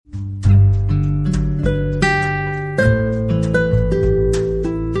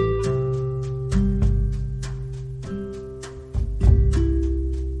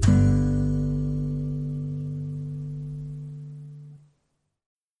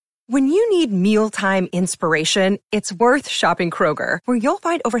When you need mealtime inspiration, it's worth shopping Kroger, where you'll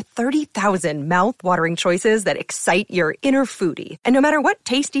find over 30,000 mouth-watering choices that excite your inner foodie. And no matter what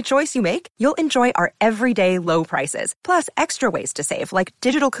tasty choice you make, you'll enjoy our everyday low prices, plus extra ways to save, like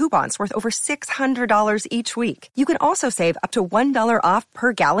digital coupons worth over $600 each week. You can also save up to $1 off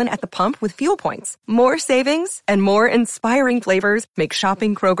per gallon at the pump with fuel points. More savings and more inspiring flavors make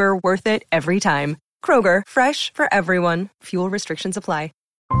shopping Kroger worth it every time. Kroger, fresh for everyone. Fuel restrictions apply.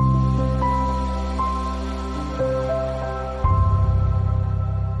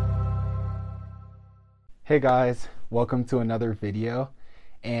 Hey guys, welcome to another video,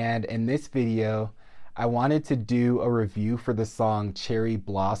 and in this video I wanted to do a review for the song Cherry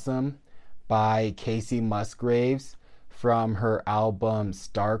Blossom by Kacey Musgraves from her album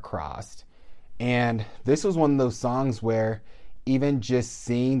Star-Crossed. And this was one of those songs where even just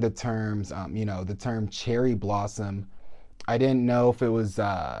seeing the terms, the term cherry blossom, I didn't know if it was,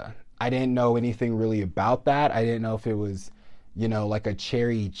 I didn't know anything really about that. I didn't know if it was like a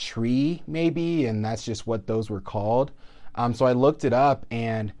cherry tree maybe, and that's just what those were called. So I looked it up,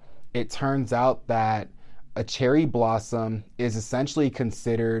 and it turns out that a cherry blossom is essentially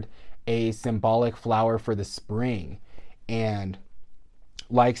considered a symbolic flower for the spring. And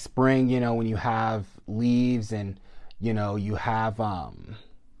like spring, when you have leaves and, you have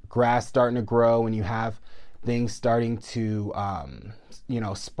grass starting to grow and you have things starting to,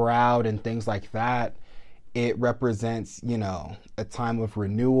 sprout and things like that, it represents, a time of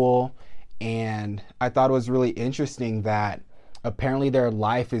renewal. And I thought it was really interesting that apparently their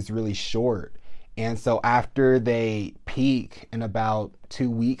life is really short. And so after they peak in about 2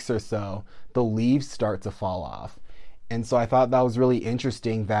 weeks or so, the leaves start to fall off. And so I thought that was really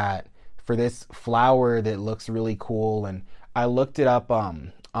interesting that for this flower that looks really cool, and I looked it up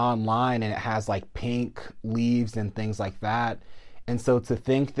online, and it has like pink leaves and things like that. And so to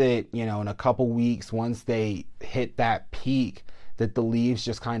think that, in a couple weeks, once they hit that peak, that the leaves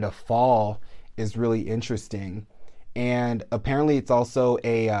just kind of fall is really interesting. And apparently it's also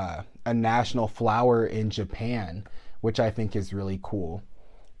a national flower in Japan, which I think is really cool.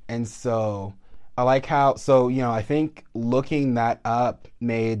 And so I like how, I think looking that up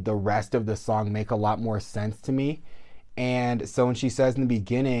made the rest of the song make a lot more sense to me. And so when she says in the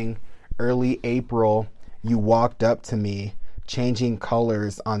beginning, early April, you walked up to me, changing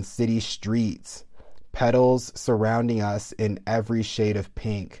colors on city streets, petals surrounding us in every shade of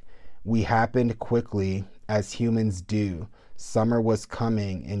pink. We happened quickly, as humans do. Summer was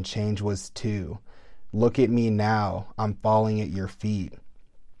coming and change was too. Look at me now, I'm falling at your feet.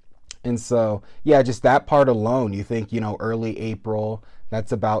 And so, yeah, just that part alone, you think, early April,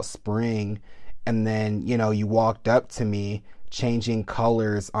 that's about spring. And then, you walked up to me, changing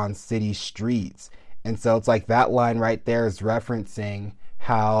colors on city streets. And so it's like that line right there is referencing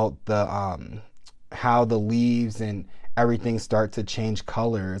how the leaves and everything start to change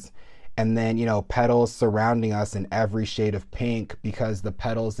colors. And then, petals surrounding us in every shade of pink, because the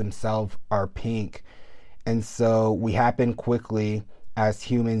petals themselves are pink. And so we happen quickly, as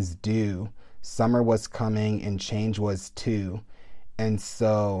humans do. Summer was coming and change was too. And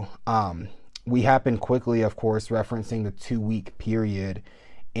so we happen quickly, of course, referencing the 2-week period.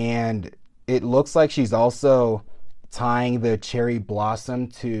 And it looks like she's also tying the cherry blossom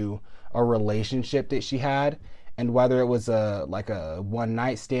to a relationship that she had, and whether it was a one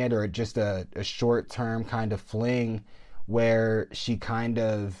night stand or just a short term kind of fling, where she kind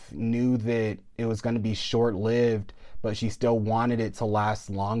of knew that it was going to be short lived, but she still wanted it to last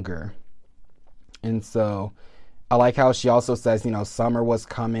longer. And so I like how she also says, summer was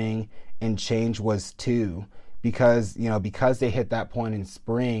coming and change was too. Because they hit that point in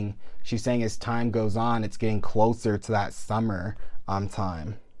spring, she's saying as time goes on, it's getting closer to that summer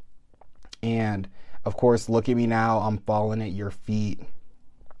time. And of course, look at me now, I'm falling at your feet.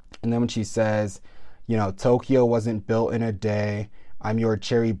 And then when she says, Tokyo wasn't built in a day, I'm your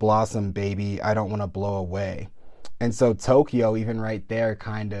cherry blossom, baby, I don't want to blow away. And so Tokyo, even right there,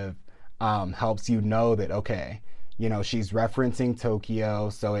 kind of helps that, okay, she's referencing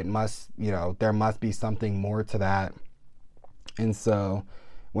Tokyo, so it must, there must be something more to that. And so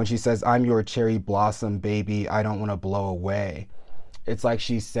when she says, I'm your cherry blossom, baby, I don't want to blow away, it's like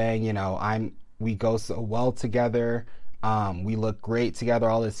she's saying, we go so well together, we look great together,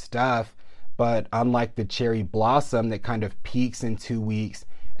 all this stuff, but unlike the cherry blossom that kind of peaks in 2 weeks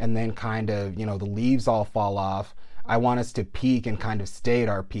and then kind of, the leaves all fall off, I want us to peak and kind of stay at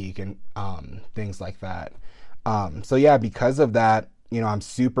our peak and things like that. So yeah, because of that, I'm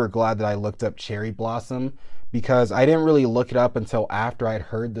super glad that I looked up Cherry Blossom, because I didn't really look it up until after I'd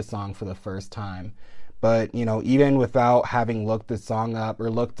heard the song for the first time. But, you know, even without having looked the song up or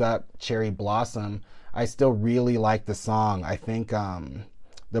looked up Cherry Blossom, I still really like the song. I think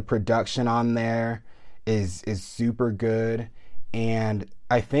the production on there is super good. And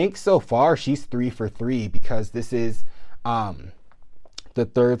I think so far she's 3 for 3 because this is the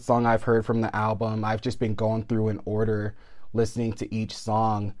third song I've heard from the album. I've just been going through in order, listening to each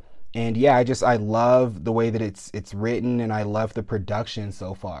song. And yeah, I love the way that it's written, and I love the production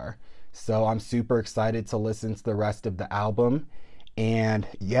so far. So I'm super excited to listen to the rest of the album. And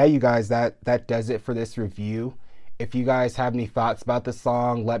yeah, you guys, that does it for this review. If you guys have any thoughts about the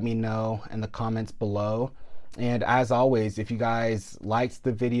song, let me know in the comments below. And as always, if you guys liked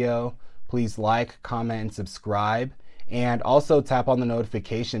the video, please like, comment, and subscribe. And also tap on the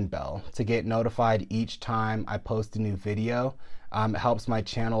notification bell to get notified each time I post a new video. It helps my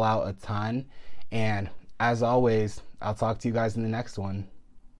channel out a ton. And as always, I'll talk to you guys in the next one.